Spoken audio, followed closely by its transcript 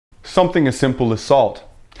Something as simple as salt.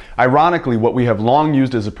 Ironically, what we have long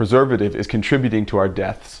used as a preservative is contributing to our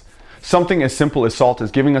deaths. Something as simple as salt is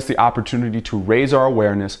giving us the opportunity to raise our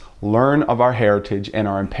awareness, learn of our heritage, and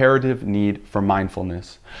our imperative need for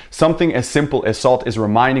mindfulness. Something as simple as salt is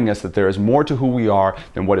reminding us that there is more to who we are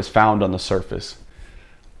than what is found on the surface.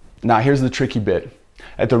 Now here's the tricky bit.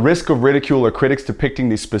 At the risk of ridicule or critics depicting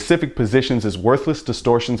these specific positions as worthless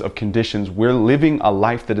distortions of conditions, we're living a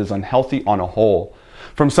life that is unhealthy on a whole.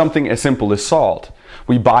 From something as simple as salt.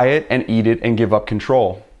 We buy it and eat it and give up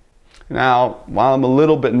control. Now, while I'm a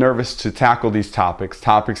little bit nervous to tackle these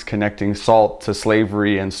topics connecting salt to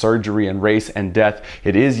slavery and surgery and race and death,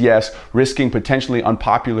 it is, yes, risking potentially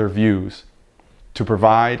unpopular views to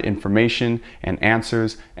provide information and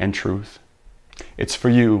answers and truth. It's for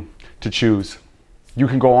you to choose. You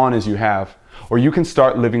can go on as you have, or you can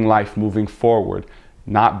start living life moving forward,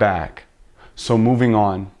 not back. So moving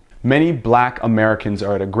on. Many Black Americans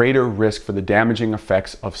are at a greater risk for the damaging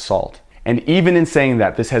effects of salt. And even in saying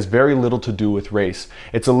that, this has very little to do with race.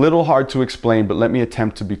 It's a little hard to explain, but let me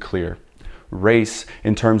attempt to be clear. Race,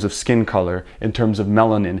 in terms of skin color, in terms of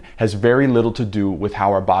melanin, has very little to do with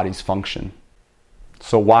how our bodies function.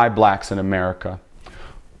 So why blacks in America?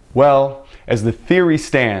 Well, as the theory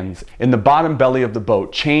stands, in the bottom belly of the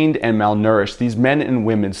boat, chained and malnourished, these men and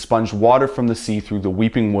women sponged water from the sea through the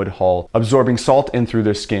weeping wood hull, absorbing salt in through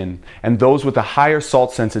their skin, and those with a higher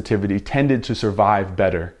salt sensitivity tended to survive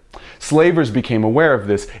better. Slavers became aware of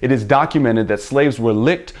this. It is documented that slaves were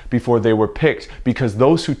licked before they were picked because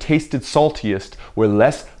those who tasted saltiest were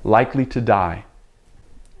less likely to die.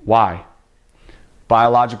 Why?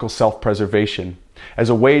 Biological self-preservation. As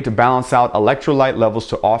a way to balance out electrolyte levels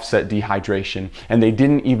to offset dehydration, and they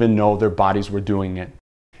didn't even know their bodies were doing it.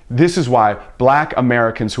 This is why Black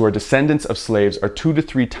Americans who are descendants of slaves are 2 to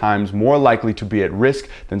 3 times more likely to be at risk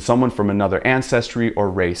than someone from another ancestry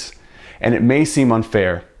or race. And it may seem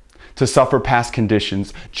unfair to suffer past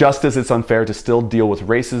conditions, just as it's unfair to still deal with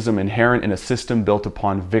racism inherent in a system built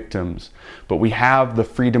upon victims. But we have the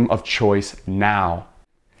freedom of choice now,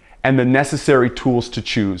 and the necessary tools to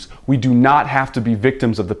choose. We do not have to be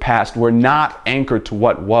victims of the past. We're not anchored to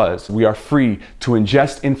what was. We are free to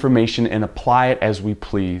ingest information and apply it as we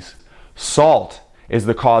please. Salt is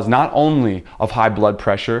the cause not only of high blood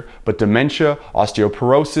pressure, but dementia,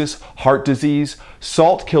 osteoporosis, heart disease.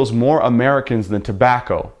 Salt kills more Americans than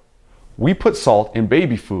tobacco. We put salt in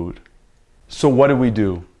baby food. So what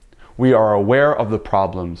do? We are aware of the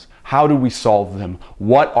problems. How do we solve them?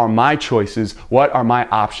 What are my choices? What are my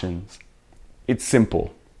options? It's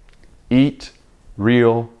simple. Eat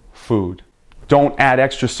real food. Don't add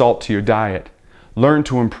extra salt to your diet. Learn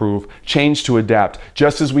to improve, change to adapt,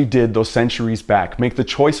 just as we did those centuries back. Make the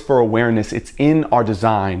choice for awareness. It's in our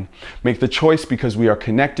design. Make the choice because we are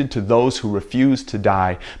connected to those who refuse to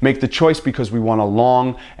die. Make the choice because we want a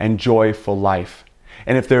long and joyful life.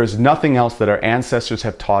 And if there is nothing else that our ancestors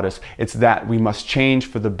have taught us, it's that we must change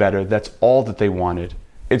for the better. That's all that they wanted.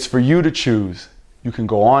 It's for you to choose. You can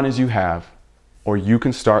go on as you have, or you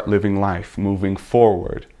can start living life moving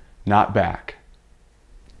forward, not back.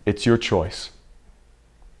 It's your choice.